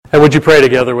And would you pray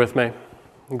together with me?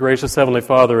 Gracious Heavenly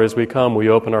Father, as we come, we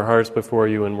open our hearts before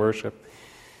you in worship.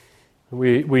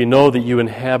 We know that you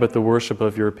inhabit the worship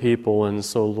of your people, and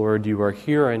so, Lord, you are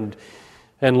here. And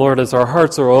Lord, as our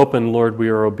hearts are open, Lord, we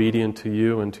are obedient to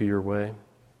you and to your way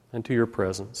and to your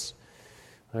presence.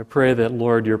 I pray that,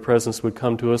 Lord, your presence would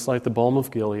come to us like the balm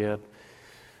of Gilead.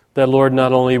 That, Lord,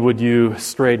 not only would you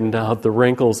straighten out the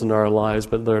wrinkles in our lives,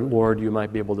 but, Lord, you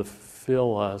might be able to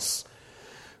fill us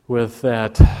with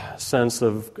that sense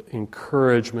of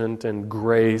encouragement and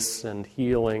grace and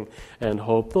healing and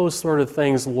hope. Those sort of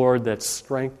things, Lord, that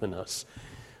strengthen us.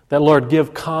 That, Lord,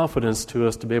 give confidence to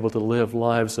us to be able to live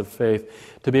lives of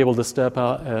faith, to be able to step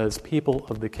out as people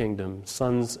of the kingdom,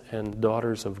 sons and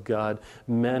daughters of God,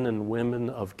 men and women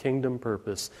of kingdom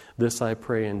purpose. This I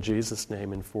pray in Jesus'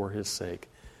 name and for his sake.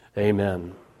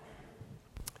 Amen.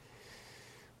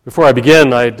 Before I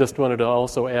begin, I just wanted to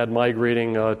also add my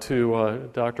greeting to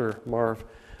Dr. Marv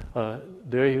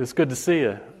Dewey. It's good to see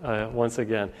you once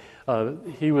again.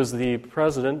 He was the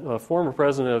former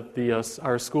president of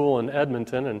our school in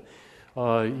Edmonton,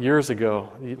 and years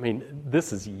ago,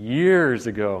 this is years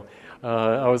ago,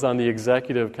 I was on the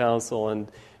executive council,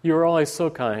 and you were always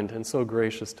so kind and so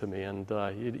gracious to me, and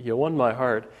you won my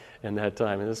heart in that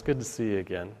time, and it's good to see you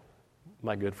again,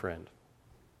 my good friend.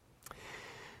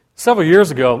 Several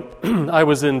years ago, I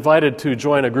was invited to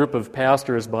join a group of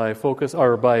pastors by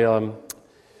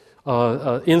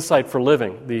Insight for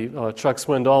Living, the Chuck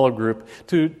Swindoll group,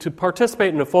 to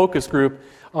participate in a focus group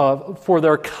for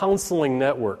their counseling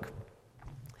network.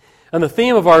 And the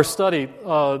theme of our study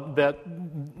that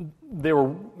they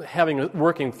were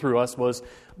working through us was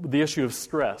the issue of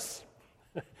stress.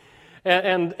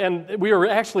 And we were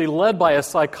actually led by a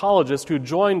psychologist who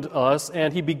joined us,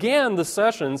 and he began the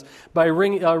sessions by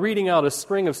reading out a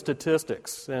string of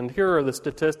statistics. And here are the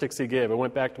statistics he gave. I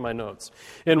went back to my notes.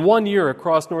 In 1 year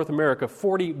across North America,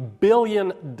 $40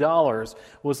 billion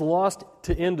was lost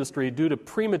to industry due to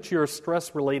premature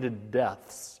stress-related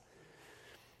deaths.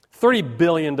 $30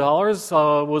 billion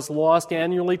was lost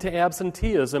annually to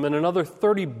absenteeism, and another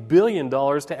 $30 billion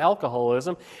to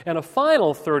alcoholism, and a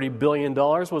final $30 billion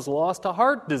was lost to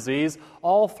heart disease,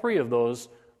 all three of those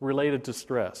related to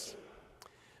stress.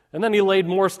 And then he laid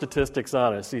more statistics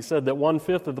on us. He said that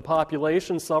 1/5 of the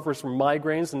population suffers from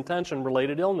migraines and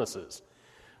tension-related illnesses,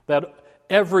 that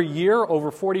every year over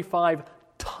 45,000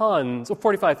 tons of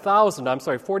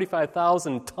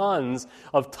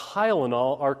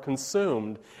Tylenol are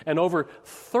consumed, and over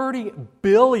 30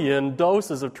 billion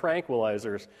doses of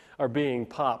tranquilizers are being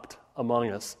popped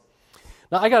among us.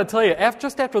 Now, I got to tell you,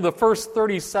 just after the first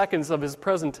 30 seconds of his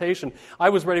presentation, I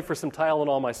was ready for some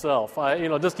Tylenol myself.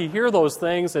 Just to hear those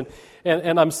things, and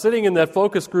I'm sitting in that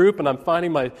focus group, and I'm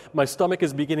finding my stomach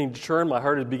is beginning to churn, my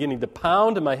heart is beginning to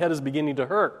pound, and my head is beginning to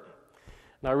hurt.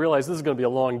 And I realized this is going to be a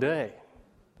long day.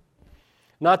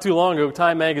 Not too long ago,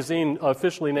 Time magazine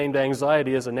officially named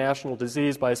anxiety as a national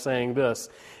disease by saying this: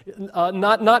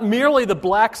 not merely the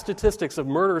black statistics of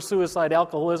murder, suicide,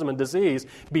 alcoholism, and disease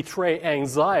betray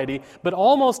anxiety, but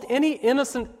almost any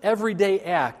innocent everyday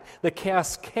act, the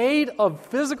cascade of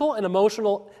physical and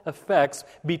emotional effects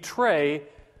betray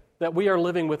that we are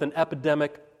living with an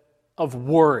epidemic of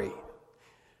worry.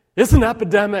 It's an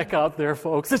epidemic out there,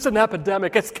 folks. It's an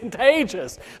epidemic. It's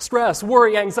contagious. Stress,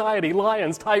 worry, anxiety,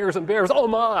 lions, tigers, and bears. Oh,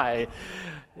 my.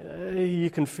 You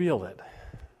can feel it.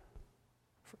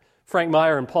 Frank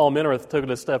Meyer and Paul Minirth took it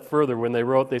a step further when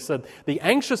they said, the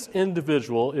anxious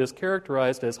individual is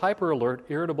characterized as hyper-alert,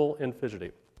 irritable, and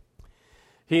fidgety.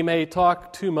 He may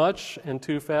talk too much and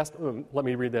too fast. Let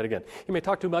me read that again. He may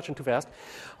talk too much and too fast,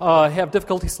 have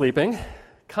difficulty sleeping.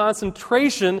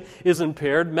 Concentration is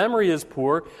impaired, memory is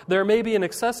poor, there may be an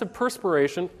excessive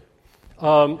perspiration,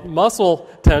 muscle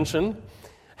tension,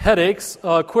 headaches,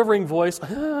 quivering voice,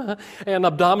 and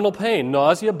abdominal pain,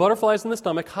 nausea, butterflies in the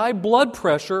stomach, high blood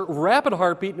pressure, rapid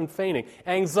heartbeat, and fainting.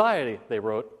 Anxiety, they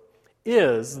wrote,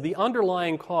 is the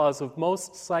underlying cause of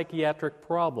most psychiatric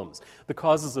problems. The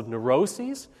causes of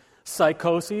neuroses,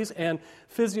 psychoses, and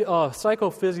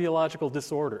psychophysiological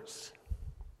disorders.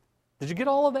 Did you get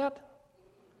all of that?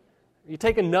 Are you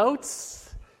taking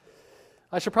notes?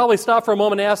 I should probably stop for a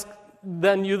moment and ask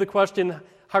then you the question,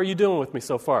 how are you doing with me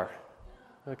so far?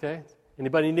 Okay?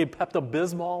 Anybody need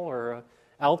Pepto-Bismol or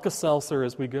Alka-Seltzer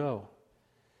as we go?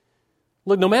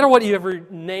 Look, no matter what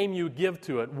name you give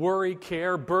to it, worry,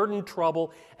 care, burden,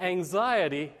 trouble,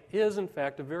 anxiety is, in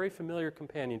fact, a very familiar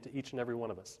companion to each and every one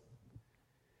of us.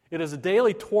 It is a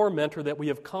daily tormentor that we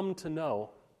have come to know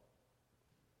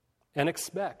and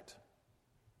expect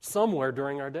somewhere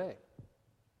during our day.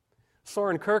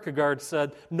 Soren Kierkegaard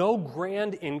said, "No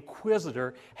grand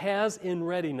inquisitor has in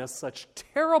readiness such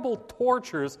terrible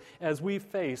tortures as we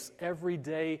face every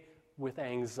day with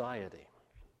anxiety."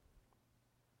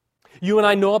 You and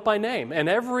I know it by name, and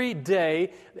every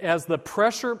day as the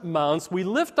pressure mounts, we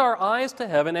lift our eyes to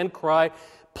heaven and cry,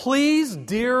 "Please,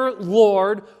 dear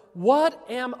Lord, what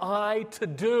am I to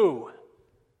do?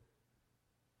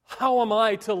 How am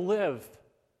I to live?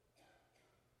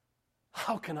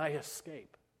 How can I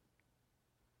escape?"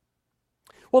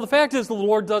 Well, the fact is the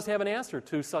Lord does have an answer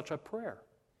to such a prayer.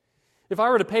 If I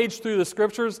were to page through the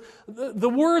Scriptures, the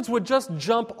words would just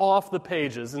jump off the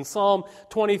pages. In Psalm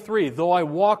 23, "Though I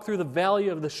walk through the valley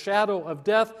of the shadow of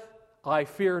death, I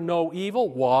fear no evil."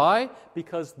 Why?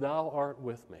 Because thou art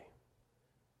with me.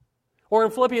 Or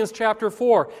in Philippians chapter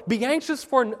 4, "Be anxious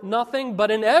for nothing,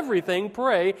 but in everything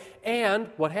pray."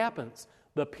 And what happens?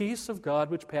 "The peace of God,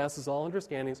 which passes all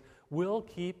understandings, will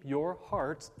keep your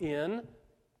hearts in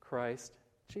Christ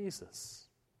Jesus."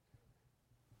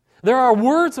 There are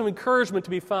words of encouragement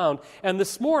to be found, and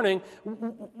this morning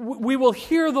we will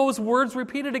hear those words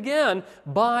repeated again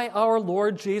by our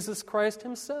Lord Jesus Christ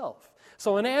Himself.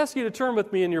 So I'm going to ask you to turn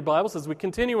with me in your Bibles as we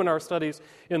continue in our studies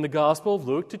in the Gospel of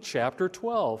Luke to chapter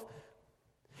 12.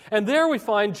 And there we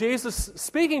find Jesus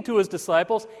speaking to His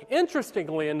disciples,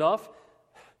 interestingly enough,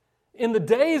 in the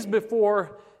days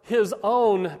before His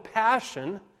own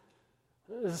passion,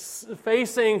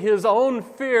 facing His own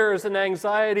fears and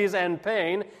anxieties and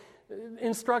pain,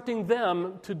 instructing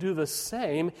them to do the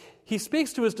same. He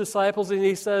speaks to His disciples and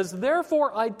He says,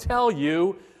 "Therefore I tell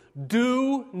you,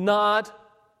 do not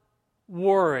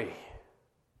worry."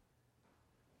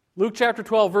 Luke chapter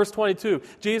 12, verse 22,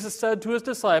 Jesus said to His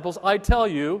disciples, "I tell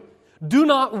you, do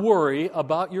not worry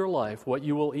about your life, what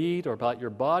you will eat, or about your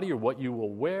body, or what you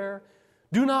will wear.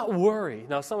 Do not worry."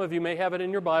 Now, some of you may have it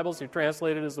in your Bibles. You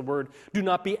translate it as the word, "do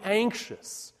not be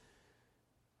anxious."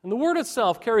 And the word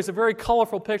itself carries a very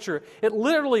colorful picture. It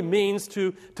literally means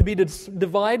to be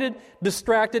divided,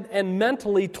 distracted, and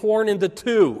mentally torn into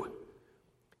two.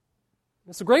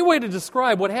 It's a great way to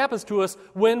describe what happens to us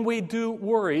when we do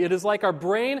worry. It is like our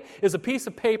brain is a piece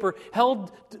of paper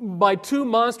held by two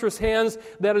monstrous hands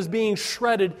that is being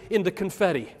shredded into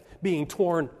confetti, being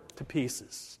torn to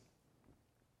pieces.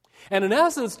 And in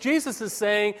essence, Jesus is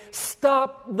saying,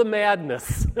 stop the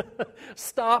madness.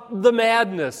 Stop the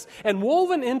madness. And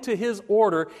woven into His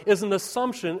order is an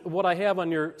assumption, what I have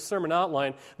on your sermon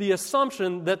outline, the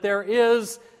assumption that there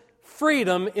is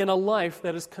freedom in a life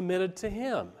that is committed to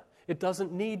Him. It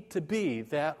doesn't need to be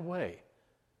that way.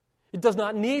 It does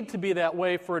not need to be that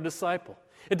way for a disciple.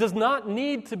 It does not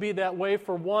need to be that way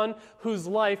for one whose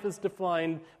life is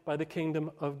defined by the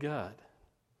kingdom of God.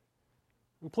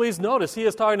 And please notice, He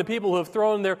is talking to people who have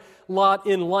thrown their lot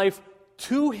in life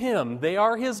to Him. They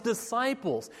are His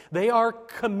disciples. They are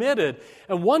committed.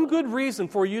 And one good reason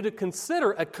for you to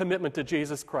consider a commitment to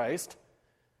Jesus Christ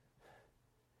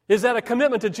is that a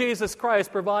commitment to Jesus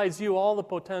Christ provides you all the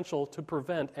potential to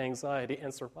prevent anxiety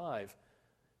and survive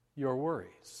your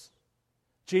worries.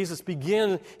 Jesus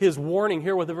begins His warning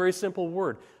here with a very simple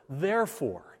word,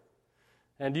 "Therefore."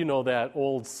 And you know that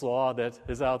old saw that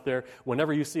is out there.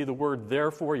 Whenever you see the word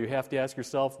 "therefore," you have to ask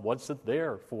yourself, what's it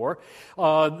there for?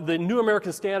 The New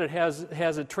American Standard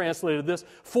has it translated this,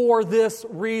 "for this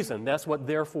reason." That's what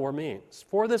 "therefore" means.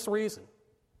 For this reason.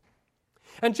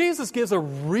 And Jesus gives a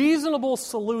reasonable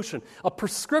solution, a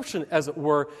prescription, as it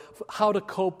were, for how to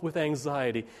cope with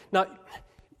anxiety. Now,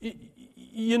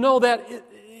 you know that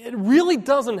it really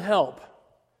doesn't help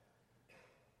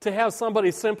to have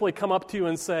somebody simply come up to you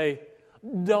and say,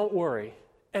 "Don't worry,"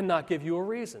 and not give you a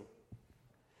reason.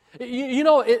 You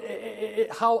know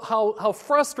how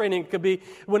frustrating it could be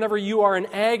whenever you are in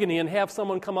agony and have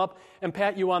someone come up and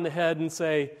pat you on the head and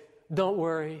say, "Don't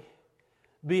worry,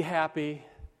 be happy."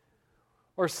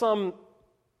 Or some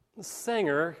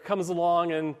singer comes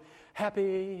along and,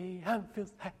 "Happy,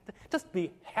 just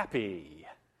be happy."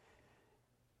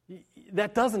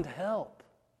 That doesn't help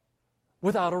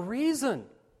without a reason.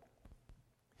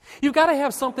 You've got to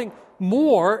have something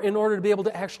more in order to be able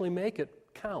to actually make it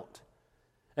count.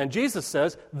 And Jesus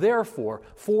says, "Therefore,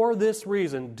 for this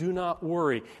reason, do not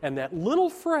worry." And that little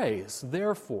phrase,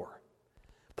 "therefore,"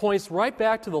 points right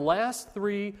back to the last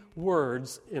three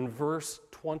words in verse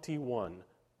 21.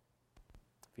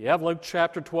 If you have Luke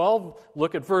chapter 12,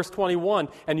 look at verse 21,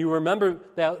 and you remember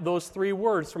those three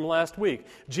words from last week.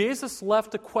 Jesus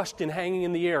left a question hanging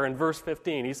in the air in verse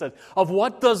 15. He said, "Of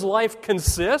what does life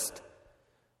consist?"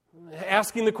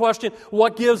 Asking the question,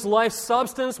 what gives life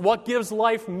substance? What gives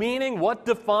life meaning? What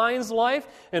defines life?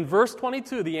 In verse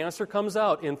 22, the answer comes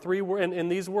out in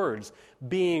these words,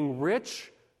 "being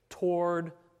rich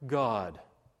toward God.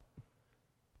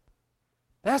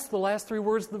 That's the last three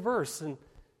words of the verse.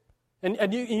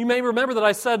 And you may remember that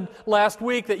I said last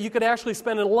week that you could actually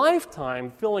spend a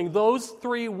lifetime filling those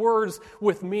three words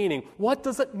with meaning. What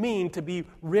does it mean to be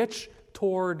rich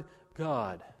toward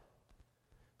God?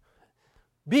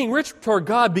 Being rich toward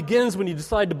God begins when you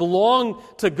decide to belong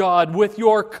to God with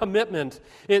your commitment.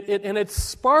 And it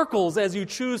sparkles as you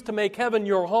choose to make heaven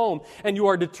your home, and you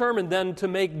are determined then to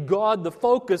make God the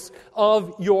focus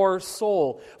of your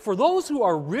soul. For those who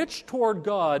are rich toward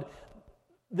God,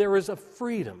 there is a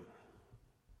freedom.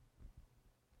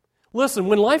 Listen,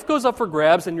 when life goes up for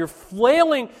grabs and you're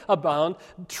flailing about,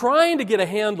 trying to get a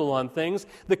handle on things,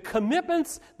 the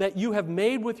commitments that you have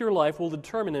made with your life will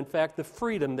determine, in fact, the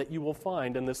freedom that you will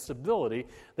find and the stability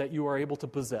that you are able to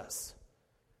possess.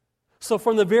 So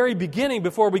from the very beginning,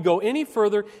 before we go any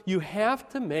further, you have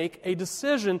to make a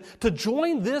decision to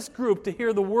join this group to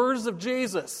hear the words of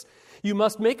Jesus. You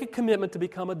must make a commitment to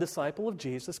become a disciple of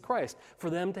Jesus Christ for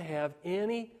them to have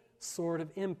any sort of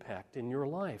impact in your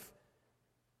life.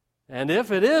 And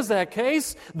if it is that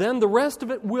case, then the rest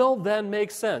of it will then make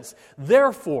sense.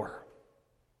 Therefore,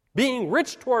 being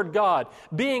rich toward God,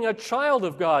 being a child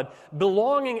of God,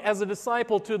 belonging as a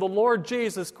disciple to the Lord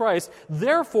Jesus Christ,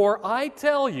 therefore I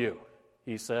tell you,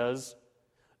 he says,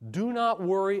 do not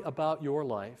worry about your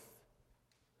life,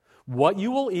 what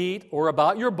you will eat, or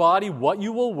about your body, what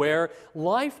you will wear.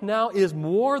 Life now is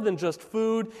more than just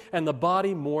food, and the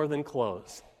body more than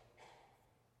clothes.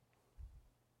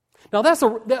 Now that's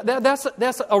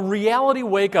a reality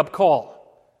wake-up call.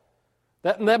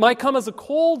 That might come as a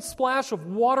cold splash of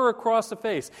water across the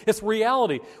face. It's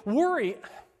reality. Worry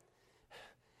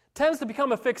tends to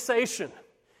become a fixation,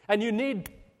 and you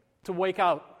need to wake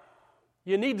out.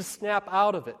 You need to snap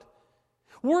out of it.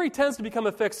 Worry tends to become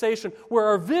a fixation where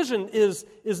our vision is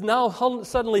now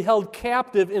suddenly held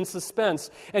captive in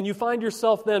suspense, and you find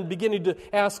yourself then beginning to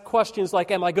ask questions like,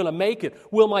 am I going to make it?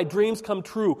 Will my dreams come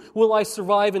true? Will I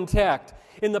survive intact?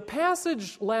 In the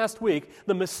passage last week,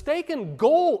 the mistaken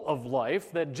goal of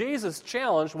life that Jesus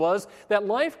challenged was that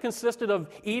life consisted of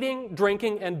eating,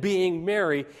 drinking, and being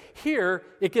merry. Here,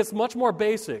 it gets much more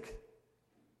basic.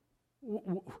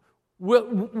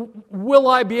 Will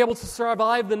I be able to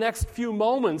survive the next few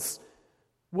moments?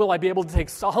 Will I be able to take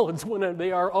solids when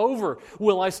they are over?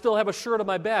 Will I still have a shirt on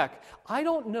my back? I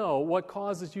don't know what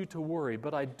causes you to worry,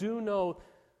 but I do know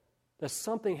that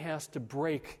something has to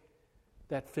break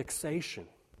that fixation.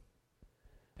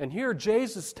 And here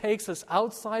Jesus takes us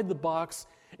outside the box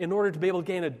in order to be able to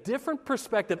gain a different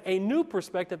perspective, a new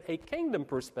perspective, a kingdom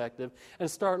perspective, and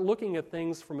start looking at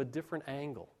things from a different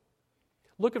angle.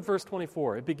 Look at verse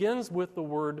 24. It begins with the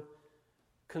word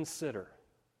consider.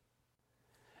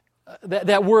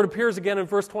 That word appears again in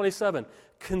verse 27.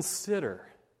 Consider.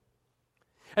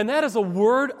 And that is a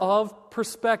word of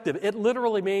perspective. It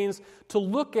literally means to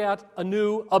look at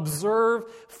anew, observe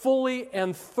fully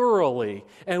and thoroughly.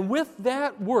 And with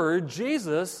that word,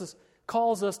 Jesus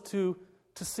calls us to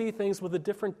see things with a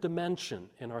different dimension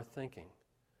in our thinking.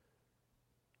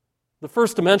 The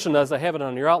first dimension, as I have it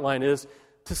on your outline, is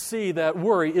to see that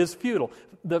worry is futile,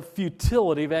 the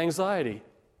futility of anxiety.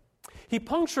 He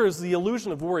punctures the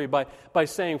illusion of worry by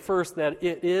saying first that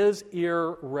it is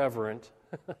irreverent.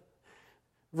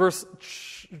 Verse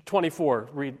 24,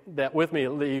 read that with me.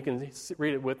 You can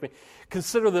read it with me.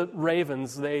 Consider the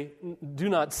ravens. They do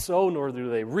not sow, nor do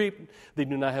they reap. They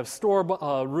do not have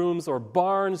storerooms or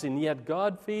barns, and yet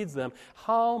God feeds them.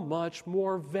 How much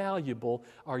more valuable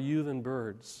are you than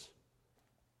birds?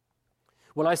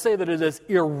 When I say that it is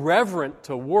irreverent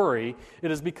to worry,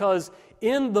 it is because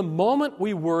in the moment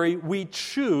we worry, we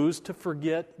choose to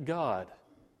forget God.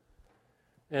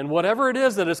 And whatever it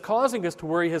is that is causing us to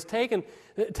worry has taken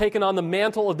on the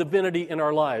mantle of divinity in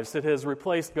our lives. It has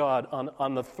replaced God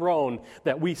on the throne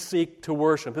that we seek to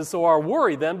worship. And so our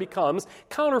worry then becomes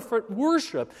counterfeit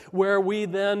worship, where we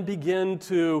then begin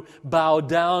to bow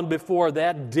down before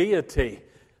that deity,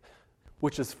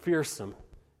 which is fearsome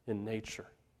in nature.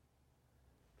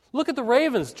 Look at the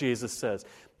ravens, Jesus says.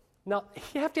 Now,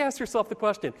 you have to ask yourself the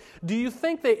question, do you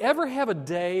think they ever have a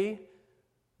day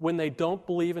when they don't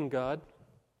believe in God?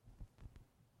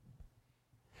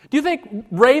 Do you think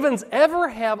ravens ever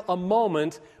have a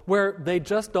moment where they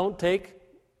just don't take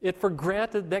it for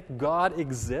granted that God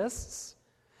exists?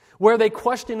 Where they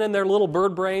question in their little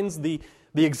bird brains the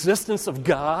existence of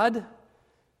God?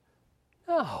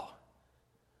 No.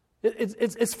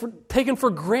 It's taken for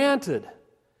granted.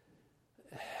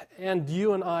 And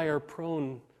you and I are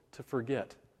prone to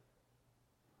forget.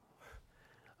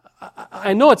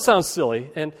 I know it sounds silly,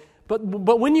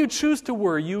 but when you choose to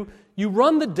worry, you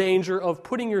run the danger of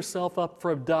putting yourself up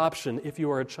for adoption if you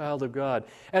are a child of God.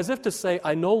 As if to say,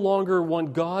 I no longer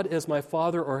want God as my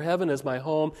Father or heaven as my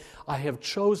home. I have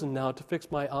chosen now to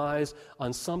fix my eyes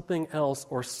on something else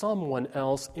or someone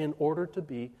else in order to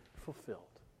be fulfilled.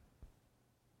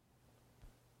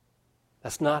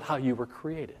 That's not how you were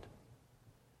created.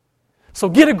 So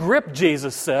get a grip,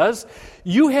 Jesus says.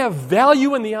 You have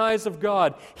value in the eyes of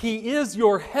God. He is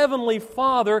your heavenly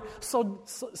Father, so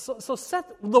set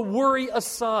the worry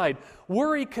aside.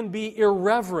 Worry can be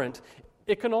irreverent.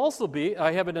 It can also be,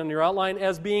 I have it in your outline,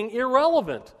 as being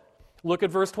irrelevant. Look at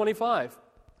verse 25.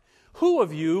 Who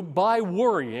of you, by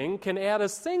worrying, can add a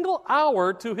single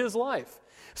hour to his life?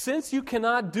 Since you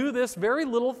cannot do this very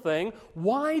little thing,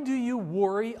 why do you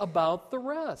worry about the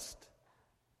rest?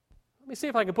 Let me see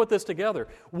if I can put this together.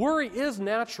 Worry is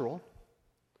natural.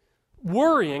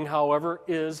 Worrying, however,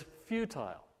 is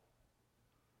futile.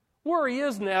 Worry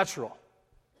is natural.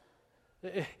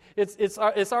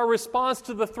 It's our response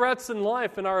to the threats in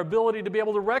life and our ability to be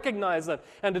able to recognize them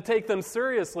and to take them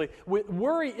seriously.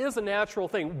 Worry is a natural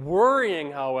thing.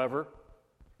 Worrying, however,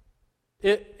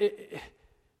 it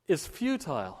is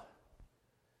futile.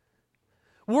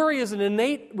 Worry is an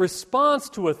innate response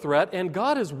to a threat, and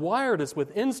God has wired us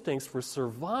with instincts for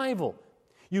survival.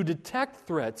 You detect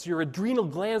threats, your adrenal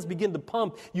glands begin to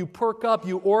pump, you perk up,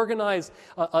 you organize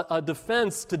a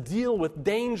defense to deal with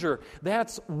danger.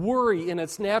 That's worry in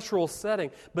its natural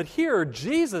setting. But here,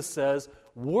 Jesus says,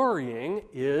 worrying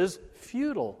is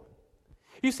futile.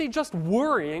 You see, just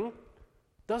worrying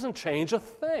doesn't change a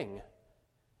thing.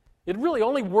 It really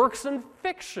only works in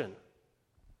fiction.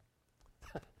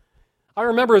 I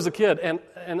remember as a kid, and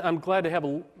I'm glad to have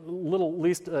a little, at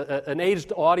least an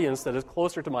aged audience that is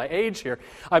closer to my age here.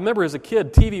 I remember as a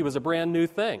kid, TV was a brand new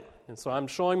thing, and so I'm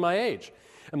showing my age.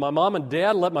 And my mom and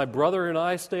dad let my brother and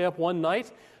I stay up one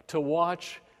night to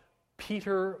watch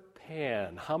Peter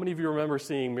Pan. How many of you remember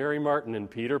seeing Mary Martin in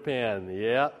Peter Pan?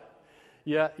 Yeah.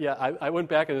 I went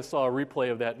back and saw a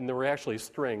replay of that, and there were actually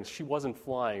strings. She wasn't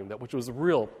flying, which was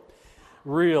real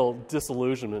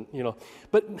disillusionment, you know.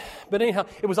 But anyhow,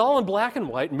 it was all in black and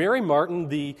white. Mary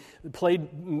Martin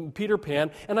played Peter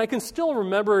Pan, and I can still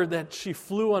remember that she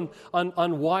flew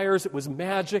on wires. It was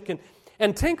magic.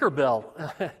 And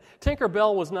Tinkerbell.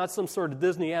 Tinkerbell was not some sort of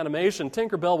Disney animation.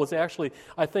 Tinkerbell was actually,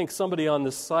 I think, somebody on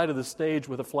the side of the stage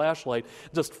with a flashlight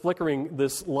just flickering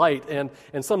this light, and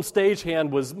some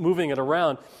stagehand was moving it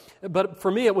around. But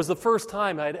for me, it was the first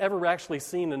time I had ever actually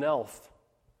seen an elf.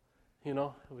 You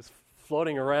know, it was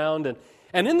floating around.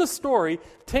 And in the story,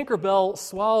 Tinkerbell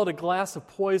swallowed a glass of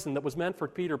poison that was meant for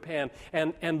Peter Pan,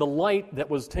 and the light that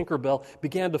was Tinkerbell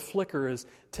began to flicker as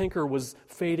Tinker was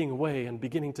fading away and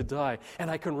beginning to die. And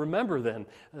I can remember then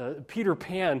Peter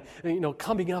Pan,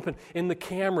 coming up in the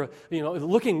camera,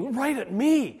 looking right at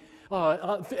me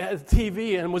at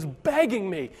TV, and was begging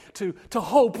me to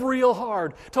hope real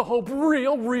hard,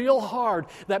 real hard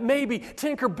that maybe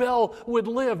Tinkerbell would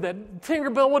live, that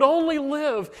Tinkerbell would only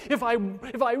live if I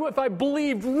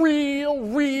believed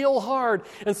real hard.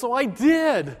 And so I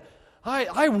did.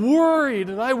 I worried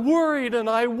real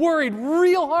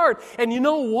hard. And you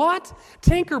know what?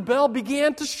 Tinkerbell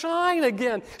began to shine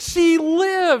again. She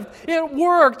lived. It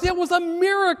worked. It was a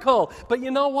miracle. But you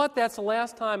know what? That's the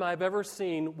last time I've ever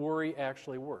seen worry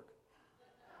actually work.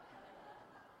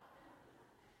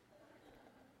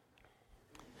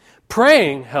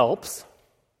 Praying helps.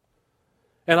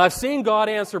 And I've seen God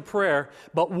answer prayer.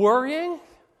 But worrying?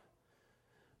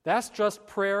 That's just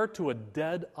prayer to a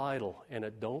dead idol, and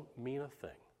it don't mean a thing.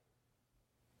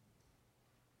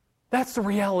 That's the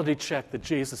reality check that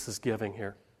Jesus is giving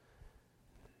here.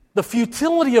 The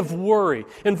futility of worry.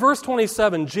 In verse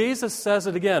 27, Jesus says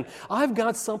it again. I've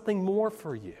got something more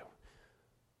for you.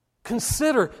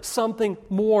 Consider something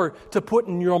more to put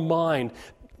in your mind.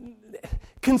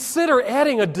 Consider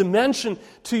adding a dimension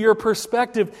to your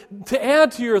perspective, to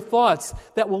add to your thoughts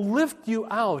that will lift you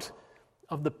out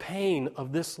of the pain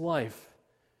of this life.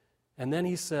 And then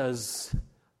he says,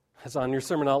 as on your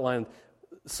sermon outline,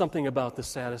 something about the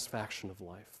satisfaction of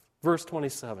life. Verse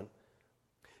 27,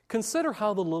 consider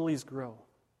how the lilies grow.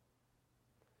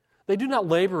 They do not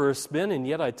labor or spin, and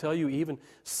yet I tell you, even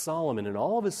Solomon in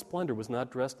all of his splendor was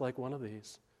not dressed like one of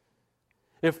these.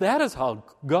 If that is how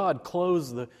God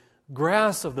clothes the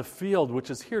grass of the field, which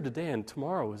is here today and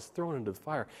tomorrow is thrown into the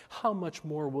fire, how much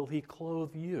more will he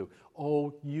clothe you,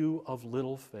 O you of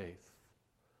little faith?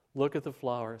 Look at the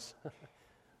flowers.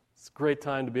 It's a great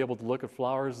time to be able to look at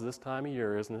flowers this time of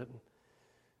year, isn't it?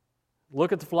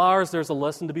 Look at the flowers. There's a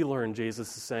lesson to be learned,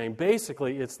 Jesus is saying.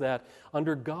 Basically, it's that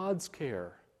under God's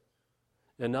care,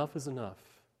 enough is enough.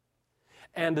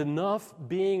 And enough,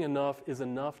 being enough, is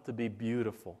enough to be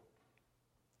beautiful.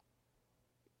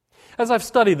 As I've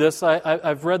studied this,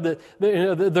 I've read that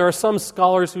there are some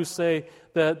scholars who say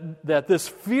that this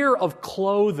fear of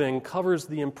clothing covers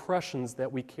the impressions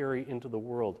that we carry into the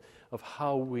world of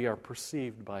how we are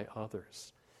perceived by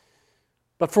others.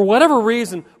 But for whatever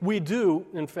reason, we do,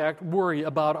 in fact, worry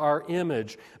about our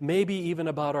image, maybe even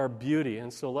about our beauty.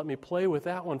 And so let me play with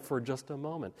that one for just a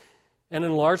moment. And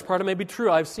in large part, it may be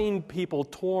true. I've seen people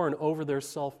torn over their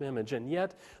self-image, and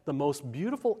yet the most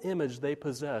beautiful image they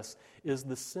possess is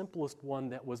the simplest one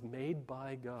that was made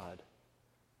by God,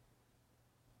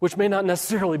 which may not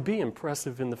necessarily be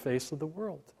impressive in the face of the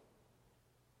world.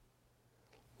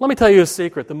 Let me tell you a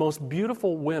secret. The most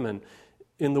beautiful women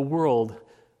in the world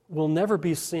will never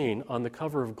be seen on the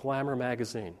cover of Glamour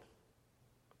magazine.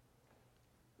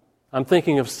 I'm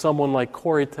thinking of someone like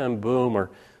Corrie ten Boom or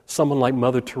someone like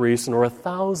Mother Teresa or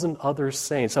 1,000 other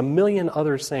saints, 1,000,000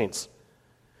 other saints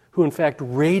who in fact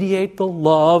radiate the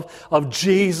love of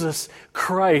Jesus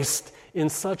Christ in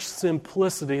such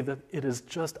simplicity that it is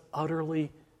just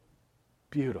utterly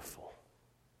beautiful.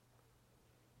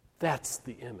 That's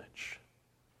the image.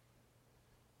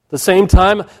 At the same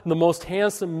time, the most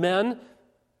handsome men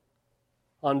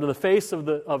on the face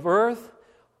of earth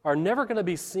are never going to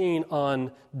be seen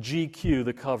on GQ,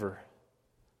 the cover.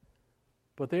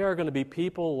 But they are going to be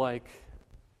people like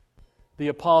the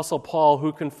Apostle Paul,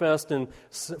 who confessed in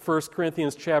 1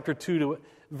 Corinthians chapter 2 to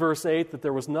verse 8 that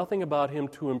there was nothing about him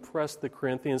to impress the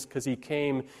Corinthians because he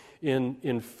came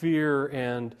in fear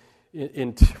and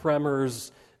in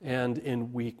tremors and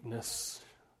in weakness.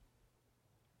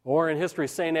 Or in history,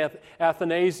 St.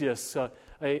 Athanasius,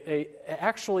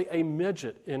 actually a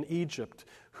midget in Egypt,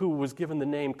 who was given the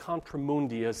name Contra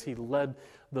Mundi as he led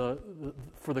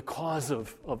for the cause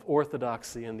of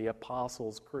orthodoxy in the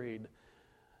Apostles' Creed.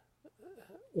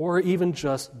 Or even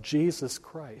just Jesus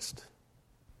Christ,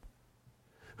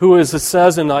 who, as it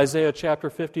says in Isaiah chapter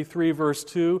 53, verse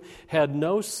 2, had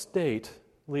no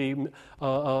stately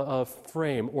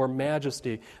frame or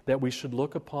majesty that we should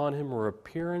look upon him, or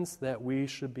appearance that we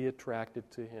should be attracted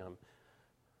to him.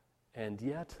 And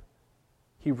yet,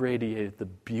 he radiated the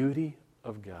beauty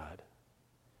of God.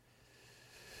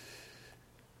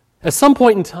 At some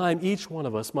point in time, each one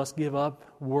of us must give up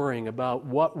worrying about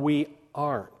what we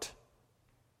aren't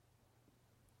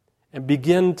and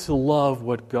begin to love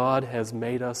what God has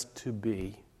made us to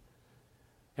be,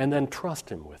 and then trust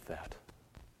him with that.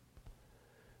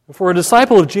 And for a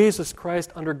disciple of Jesus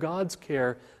Christ, under God's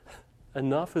care,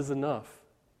 enough is enough.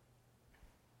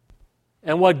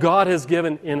 And what God has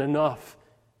given in enough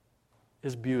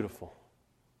is beautiful.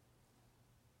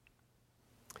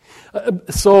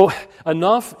 So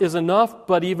enough is enough,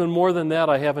 but even more than that,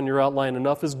 I have in your outline,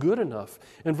 enough is good enough.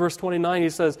 In verse 29, he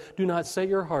says, "Do not set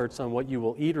your hearts on what you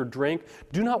will eat or drink.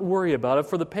 Do not worry about it,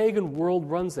 for the pagan world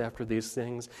runs after these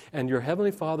things, and your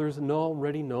heavenly Father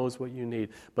already knows what you need.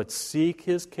 But seek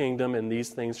his kingdom, and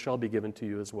these things shall be given to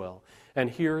you as well." And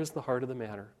here is the heart of the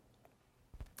matter.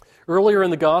 Earlier in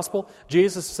the gospel,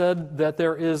 Jesus said that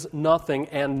there is nothing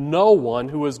and no one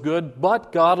who is good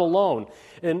but God alone.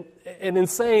 And in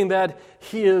saying that,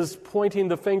 he is pointing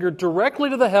the finger directly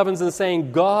to the heavens and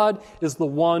saying God is the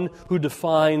one who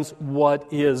defines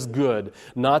what is good.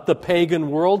 Not the pagan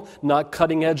world, not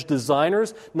cutting-edge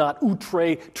designers, not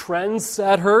outre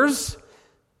trendsetters.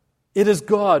 It is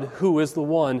God who is the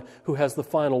one who has the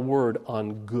final word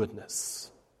on goodness.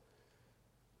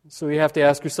 So you have to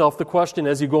ask yourself the question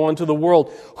as you go into the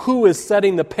world, who is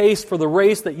setting the pace for the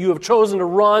race that you have chosen to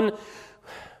run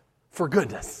for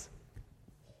goodness?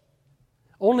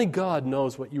 Only God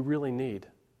knows what you really need.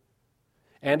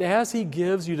 And as he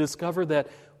gives, you discover that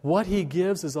what he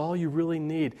gives is all you really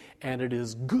need, and it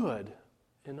is good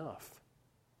enough.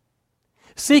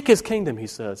 Seek his kingdom, he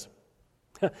says.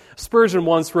 Spurgeon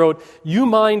once wrote, "You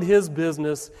mind his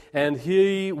business, and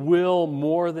he will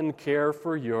more than care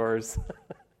for yours."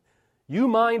 You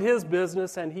mind his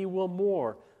business, and he will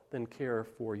more than care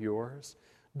for yours.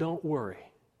 Don't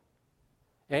worry.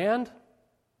 And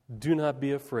do not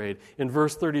be afraid. In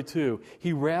verse 32,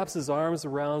 he wraps his arms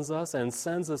around us and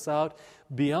sends us out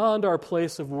beyond our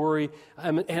place of worry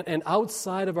and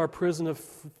outside of our prison of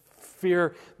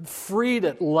fear, freed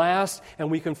at last, and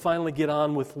we can finally get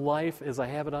on with life, as I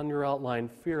have it on your outline,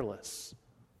 fearless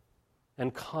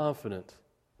and confident.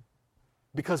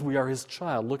 Because we are his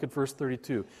child. Look at verse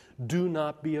 32. "Do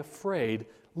not be afraid,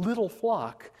 little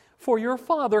flock, for your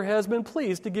Father has been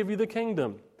pleased to give you the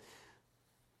kingdom."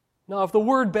 Now, if the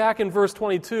word back in verse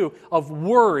 22 of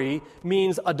worry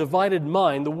means a divided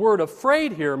mind, the word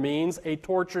afraid here means a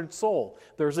tortured soul.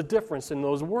 There's a difference in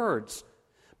those words.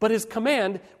 But his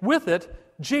command, with it,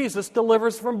 Jesus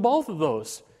delivers from both of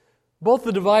those. Both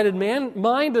the divided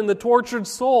mind and the tortured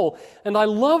soul. And I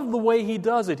love the way he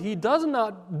does it. He does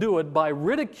not do it by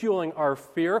ridiculing our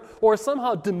fear or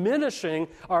somehow diminishing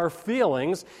our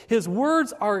feelings. His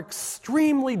words are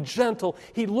extremely gentle.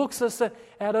 He looks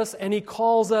at us and he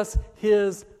calls us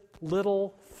his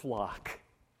little flock.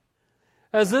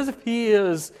 As if he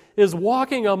is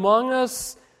walking among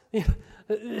us,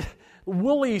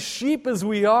 woolly sheep as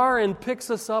we are, and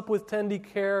picks us up with tender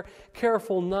care,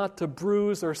 careful not to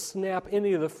bruise or snap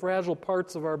any of the fragile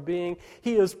parts of our being.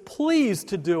 He is pleased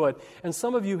to do it. And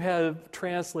some of you have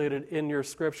translated in your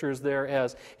scriptures there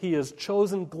as, he has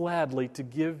chosen gladly to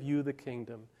give you the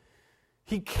kingdom.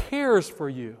 He cares for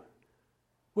you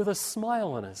with a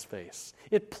smile on his face.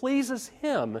 It pleases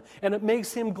him and it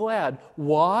makes him glad.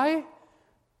 Why?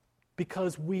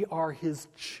 Because we are his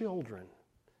children.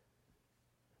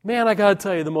 Man, I got to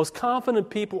tell you, the most confident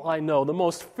people I know, the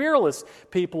most fearless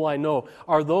people I know,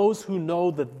 are those who know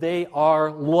that they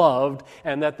are loved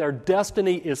and that their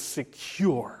destiny is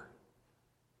secure.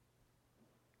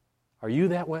 Are you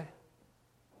that way?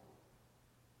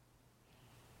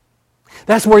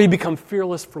 That's where you become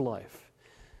fearless for life.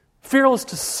 Fearless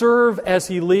to serve as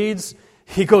he leads.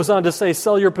 He goes on to say,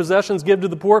 sell your possessions, give to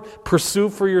the poor,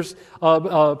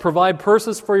 provide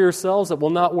purses for yourselves that will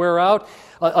not wear out,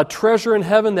 a treasure in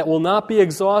heaven that will not be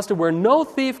exhausted, where no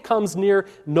thief comes near,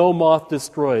 no moth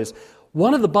destroys.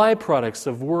 One of the byproducts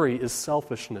of worry is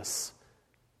selfishness,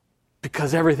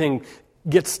 because everything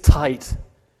gets tight.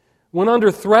 When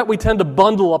under threat, we tend to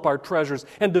bundle up our treasures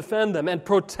and defend them and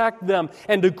protect them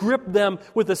and to grip them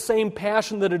with the same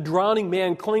passion that a drowning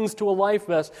man clings to a life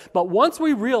vest. But once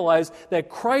we realize that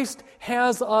Christ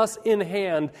has us in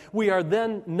hand, we are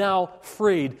then now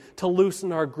freed to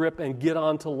loosen our grip and get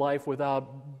on to life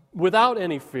without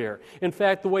any fear. In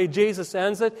fact, the way Jesus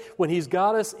ends it, when he's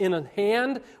got us in a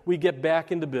hand, we get back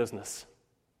into business.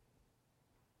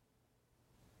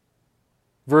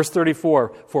 Verse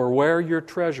 34, for where your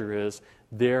treasure is,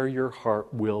 there your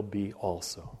heart will be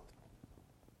also.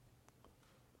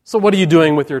 So what are you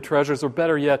doing with your treasures? Or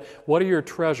better yet, what are your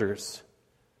treasures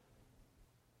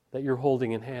that you're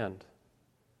holding in hand?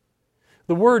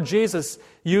 The word Jesus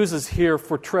uses here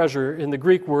for treasure in the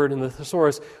Greek word in the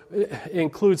thesaurus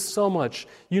includes so much.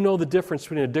 You know the difference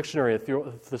between a dictionary and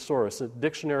a thesaurus. A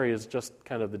dictionary is just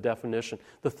kind of the definition.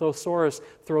 The thesaurus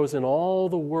throws in all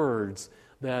the words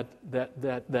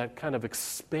that kind of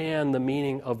expand the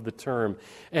meaning of the term.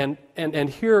 And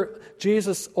here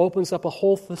Jesus opens up a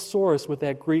whole thesaurus with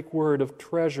that Greek word of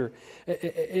treasure,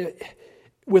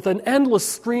 with an endless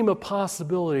stream of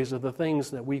possibilities of the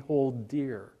things that we hold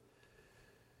dear.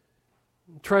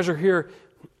 Treasure here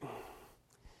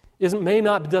may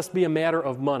not just be a matter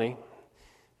of money.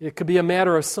 It could be a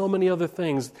matter of so many other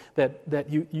things that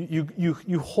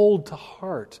you hold to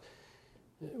heart,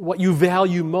 what you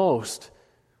value most.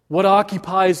 What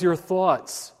occupies your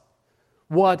thoughts?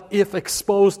 What, if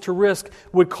exposed to risk,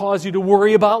 would cause you to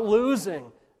worry about losing?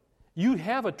 You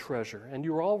have a treasure, and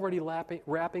you're already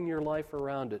wrapping your life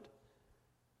around it.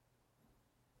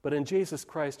 But in Jesus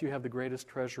Christ, you have the greatest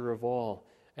treasure of all,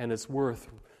 and it's worth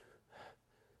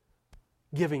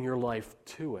giving your life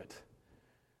to it.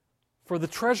 For the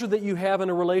treasure that you have in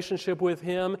a relationship with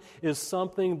him is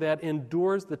something that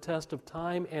endures the test of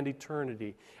time and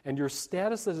eternity. And your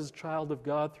status as a child of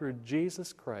God through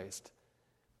Jesus Christ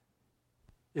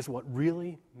is what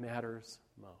really matters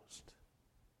most.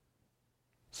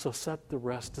 So set the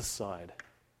rest aside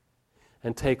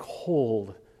and take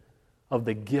hold of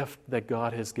the gift that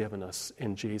God has given us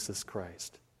in Jesus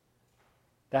Christ.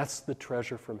 That's the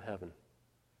treasure from heaven.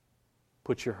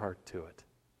 Put your heart to it.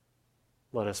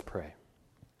 Let us pray.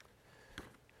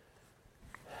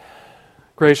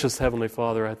 Gracious Heavenly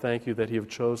Father, I thank you that you have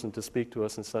chosen to speak to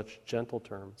us in such gentle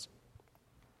terms.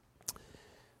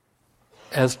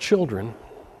 As children,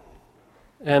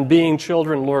 and being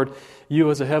children, Lord, you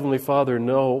as a Heavenly Father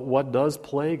know what does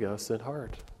plague us at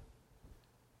heart.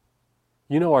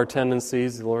 You know our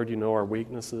tendencies, Lord, you know our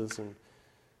weaknesses, and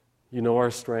you know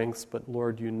our strengths, but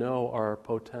Lord, you know our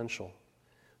potential.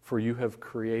 For you have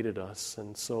created us,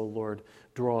 and so, Lord,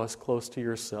 draw us close to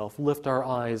yourself. Lift our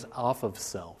eyes off of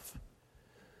self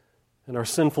and our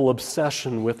sinful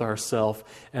obsession with ourself,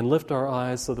 and lift our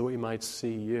eyes so that we might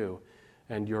see you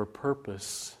and your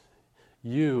purpose,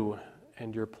 you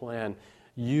and your plan,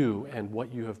 you and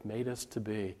what you have made us to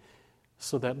be,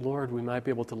 so that, Lord, we might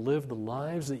be able to live the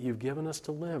lives that you've given us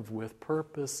to live with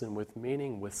purpose and with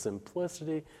meaning, with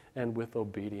simplicity and with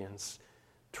obedience,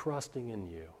 trusting in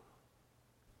you.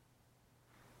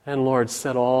 And Lord,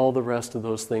 set all the rest of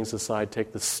those things aside.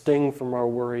 Take the sting from our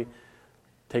worry.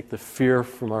 Take the fear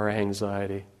from our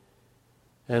anxiety.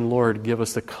 And Lord, give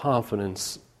us the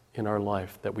confidence in our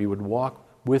life that we would walk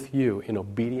with you in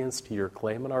obedience to your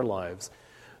claim in our lives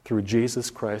through Jesus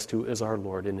Christ, who is our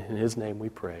Lord. And in his name we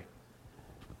pray.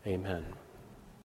 Amen.